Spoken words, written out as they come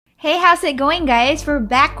Hey, how's it going, guys? We're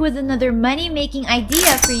back with another money-making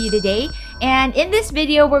idea for you today. And in this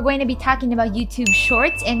video, we're going to be talking about YouTube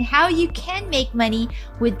Shorts and how you can make money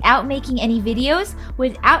without making any videos,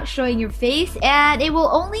 without showing your face, and it will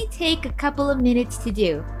only take a couple of minutes to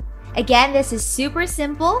do. Again, this is super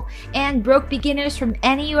simple, and broke beginners from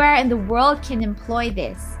anywhere in the world can employ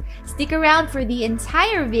this. Stick around for the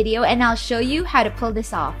entire video and I'll show you how to pull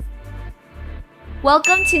this off.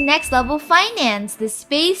 Welcome to Next Level Finance, the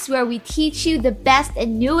space where we teach you the best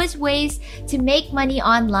and newest ways to make money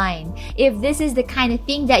online. If this is the kind of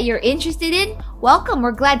thing that you're interested in, welcome.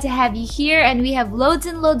 We're glad to have you here, and we have loads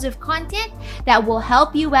and loads of content that will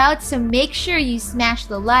help you out, so make sure you smash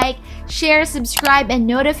the like, share, subscribe, and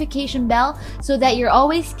notification bell so that you're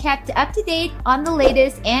always kept up to date on the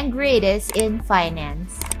latest and greatest in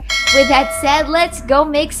finance. With that said, let's go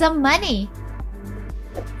make some money.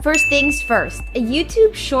 First things first, a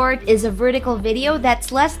YouTube short is a vertical video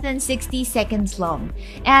that's less than 60 seconds long,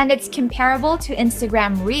 and it's comparable to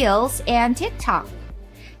Instagram Reels and TikTok.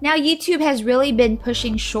 Now, YouTube has really been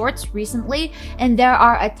pushing shorts recently, and there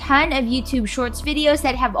are a ton of YouTube Shorts videos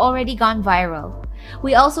that have already gone viral.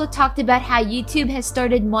 We also talked about how YouTube has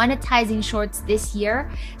started monetizing shorts this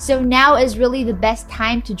year, so now is really the best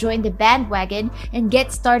time to join the bandwagon and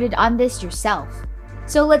get started on this yourself.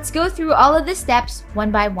 So let's go through all of the steps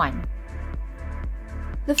one by one.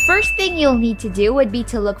 The first thing you'll need to do would be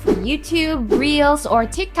to look for YouTube, Reels, or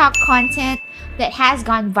TikTok content that has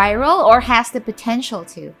gone viral or has the potential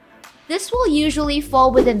to. This will usually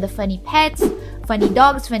fall within the funny pets, funny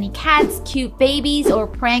dogs, funny cats, cute babies, or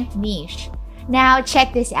pranked niche. Now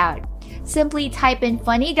check this out. Simply type in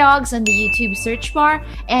funny dogs on the YouTube search bar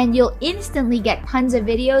and you'll instantly get tons of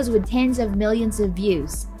videos with tens of millions of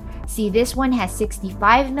views. See, this one has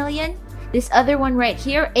 65 million. This other one right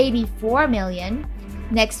here, 84 million.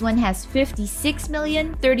 Next one has 56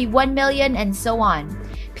 million, 31 million, and so on.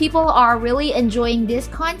 People are really enjoying this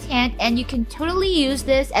content, and you can totally use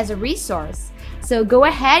this as a resource. So go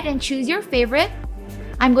ahead and choose your favorite.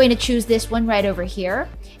 I'm going to choose this one right over here.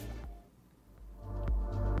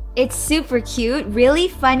 It's super cute, really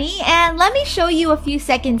funny, and let me show you a few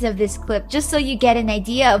seconds of this clip just so you get an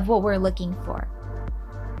idea of what we're looking for.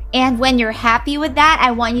 And when you're happy with that,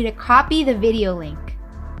 I want you to copy the video link.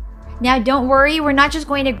 Now don't worry, we're not just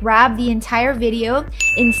going to grab the entire video.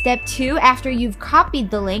 In step 2, after you've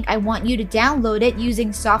copied the link, I want you to download it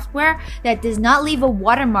using software that does not leave a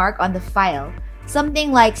watermark on the file.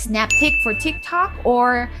 Something like Snaptic for TikTok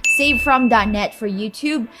or SaveFrom.net for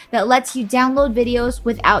YouTube that lets you download videos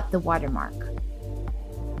without the watermark.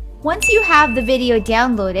 Once you have the video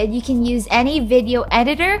downloaded, you can use any video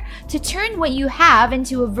editor to turn what you have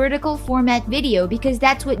into a vertical format video because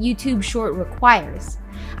that's what YouTube Short requires.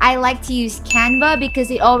 I like to use Canva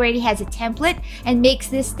because it already has a template and makes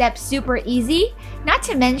this step super easy, not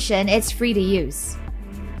to mention it's free to use.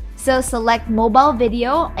 So select mobile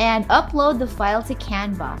video and upload the file to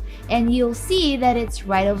Canva, and you'll see that it's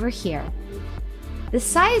right over here. The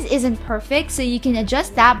size isn't perfect, so you can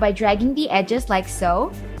adjust that by dragging the edges like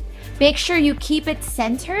so. Make sure you keep it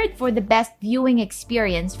centered for the best viewing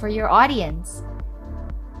experience for your audience.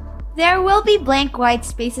 There will be blank white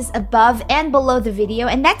spaces above and below the video,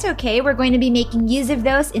 and that's okay. We're going to be making use of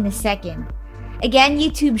those in a second. Again,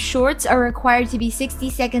 YouTube Shorts are required to be 60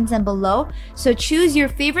 seconds and below, so choose your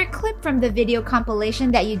favorite clip from the video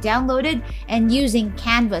compilation that you downloaded, and using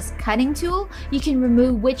Canva's cutting tool, you can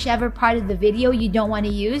remove whichever part of the video you don't want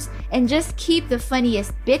to use and just keep the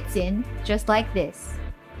funniest bits in, just like this.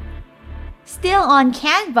 Still on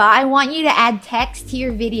Canva, I want you to add text to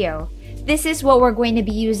your video. This is what we're going to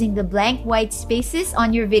be using the blank white spaces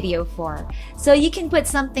on your video for. So you can put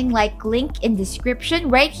something like link in description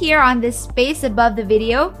right here on this space above the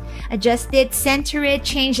video. Adjust it, center it,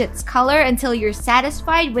 change its color until you're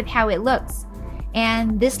satisfied with how it looks.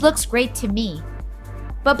 And this looks great to me.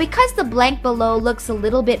 But because the blank below looks a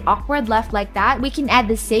little bit awkward left like that, we can add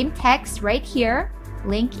the same text right here,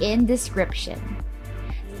 link in description.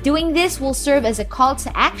 Doing this will serve as a call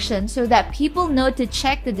to action so that people know to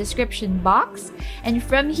check the description box, and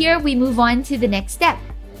from here we move on to the next step,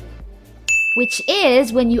 which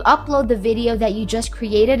is when you upload the video that you just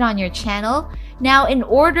created on your channel. Now, in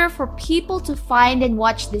order for people to find and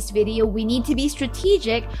watch this video, we need to be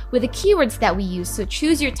strategic with the keywords that we use, so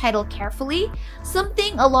choose your title carefully.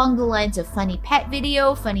 Something along the lines of funny pet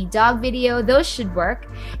video, funny dog video, those should work.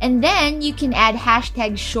 And then you can add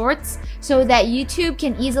hashtag shorts so that YouTube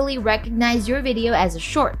can easily recognize your video as a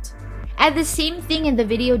short. Add the same thing in the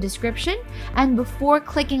video description, and before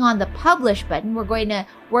clicking on the publish button, we're going to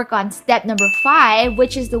work on step number 5,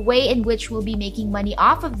 which is the way in which we'll be making money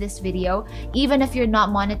off of this video, even if you're not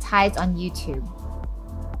monetized on YouTube.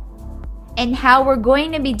 And how we're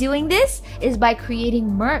going to be doing this is by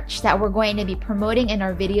creating merch that we're going to be promoting in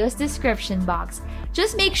our video's description box.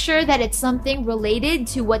 Just make sure that it's something related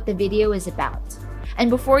to what the video is about. And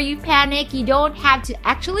before you panic, you don't have to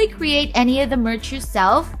actually create any of the merch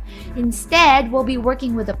yourself. Instead, we'll be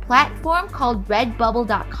working with a platform called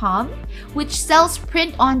Redbubble.com, which sells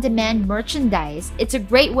print-on-demand merchandise. It's a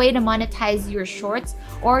great way to monetize your shorts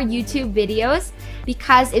or YouTube videos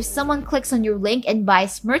because if someone clicks on your link and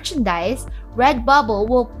buys merchandise, Redbubble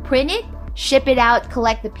will print it, ship it out,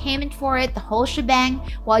 collect the payment for it, the whole shebang,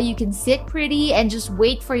 while you can sit pretty and just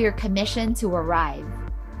wait for your commission to arrive.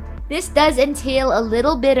 This does entail a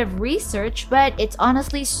little bit of research, but it's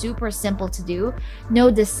honestly super simple to do. No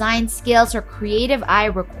design skills or creative eye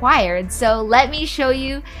required, so let me show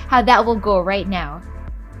you how that will go right now.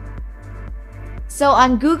 So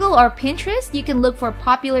on Google or Pinterest, you can look for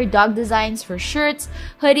popular dog designs for shirts,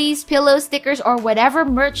 hoodies, pillow stickers, or whatever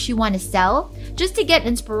merch you want to sell, just to get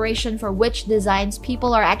inspiration for which designs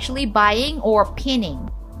people are actually buying or pinning.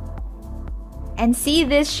 And see,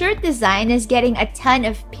 this shirt design is getting a ton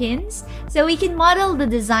of pins, so we can model the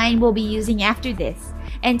design we'll be using after this.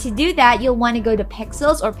 And to do that, you'll want to go to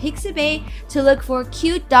Pexels or Pixabay to look for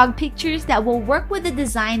cute dog pictures that will work with the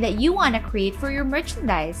design that you want to create for your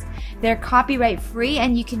merchandise. They're copyright free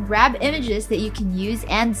and you can grab images that you can use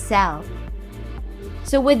and sell.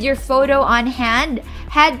 So with your photo on hand,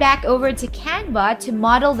 head back over to Canva to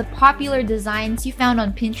model the popular designs you found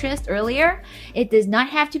on Pinterest earlier. It does not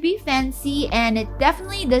have to be fancy and it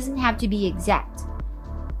definitely doesn't have to be exact.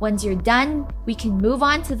 Once you're done, we can move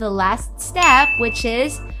on to the last step, which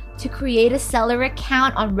is to create a seller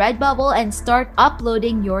account on Redbubble and start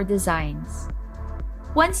uploading your designs.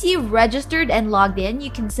 Once you've registered and logged in, you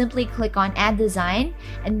can simply click on Add Design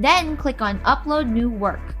and then click on Upload New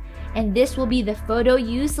Work. And this will be the photo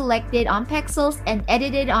you selected on Pexels and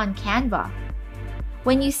edited on Canva.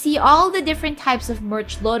 When you see all the different types of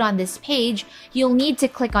merch load on this page, you'll need to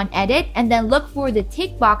click on Edit and then look for the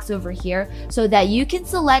tick box over here so that you can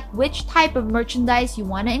select which type of merchandise you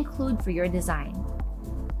want to include for your design.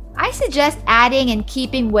 I suggest adding and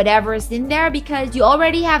keeping whatever is in there because you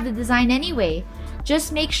already have the design anyway.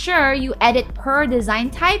 Just make sure you edit per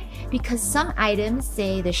design type because some items,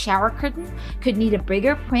 say the shower curtain, could need a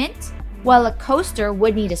bigger print, while a coaster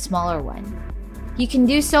would need a smaller one. You can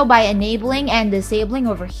do so by enabling and disabling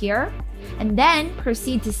over here, and then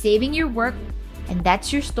proceed to saving your work, and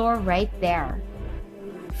that's your store right there.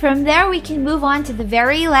 From there, we can move on to the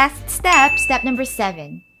very last step, step number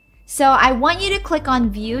 7. So I want you to click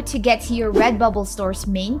on View to get to your Redbubble store's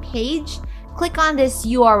main page. Click on this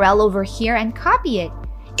URL over here and copy it.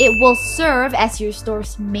 It will serve as your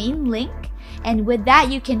store's main link, and with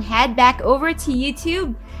that you can head back over to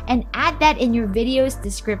YouTube and add that in your video's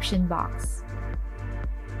description box.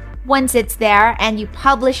 Once it's there and you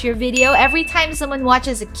publish your video, every time someone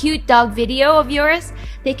watches a cute dog video of yours,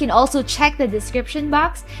 they can also check the description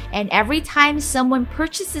box, and every time someone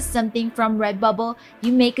purchases something from Redbubble,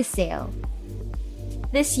 you make a sale.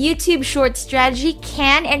 This YouTube short strategy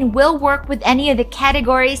can and will work with any of the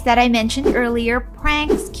categories that I mentioned earlier: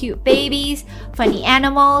 pranks, cute babies, funny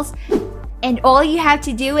animals. And all you have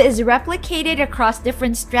to do is replicate it across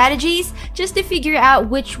different strategies just to figure out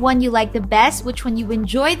which one you like the best, which one you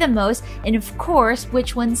enjoy the most, and of course,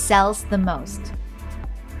 which one sells the most.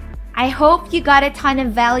 I hope you got a ton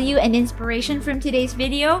of value and inspiration from today's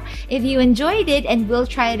video. If you enjoyed it and will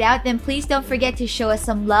try it out, then please don't forget to show us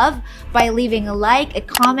some love by leaving a like, a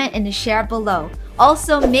comment, and a share below.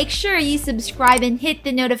 Also, make sure you subscribe and hit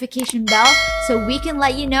the notification bell so we can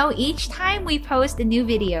let you know each time we post a new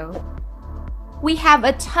video. We have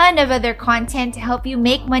a ton of other content to help you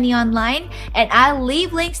make money online, and I'll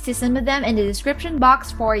leave links to some of them in the description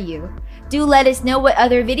box for you. Do let us know what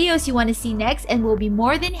other videos you want to see next, and we'll be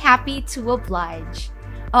more than happy to oblige.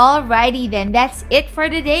 Alrighty then, that's it for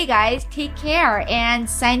today guys. Take care, and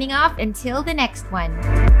signing off until the next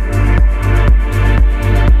one.